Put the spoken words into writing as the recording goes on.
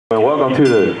Welcome to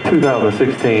the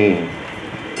 2016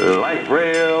 Light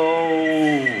Rail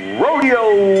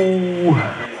Rodeo.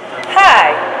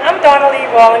 Hi, I'm Donna Lee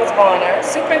Rawlings Varner,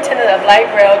 Superintendent of Light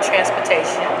Rail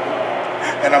Transportation.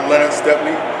 And I'm Leonard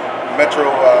Stepney, Metro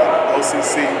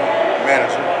OCC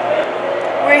Manager.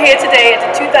 We're here today at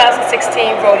the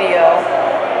 2016 Rodeo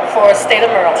for the state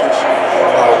of Maryland.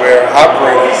 Where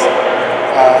operators,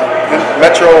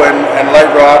 Metro and Light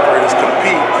Rail operators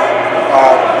compete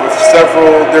with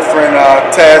several different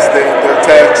tasks that they're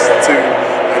tasked to: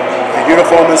 a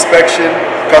uniform inspection,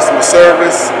 customer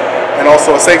service, and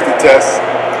also a safety test.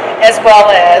 As well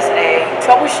as a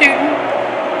troubleshooting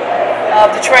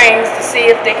of the trains to see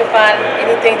if they can find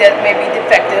anything that may be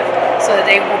defective so that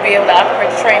they will be able to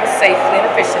operate the trains safely and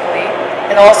efficiently.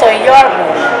 And also a yard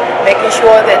move, making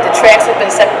sure that the tracks have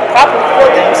been set properly for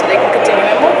them so they can continue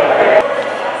to move.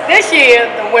 This year,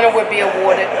 the winner would be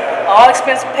awarded all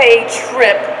expense paid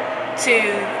trip to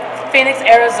Phoenix,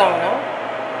 Arizona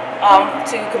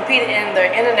to compete in the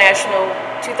International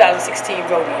 2016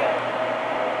 Rodeo.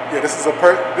 Yeah, this is a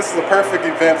perfect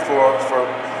event for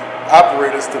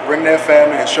operators to bring their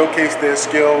family and showcase their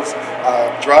skills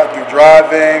through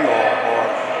driving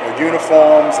or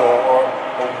uniforms or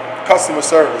customer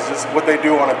service, just what they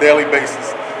do on a daily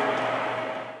basis.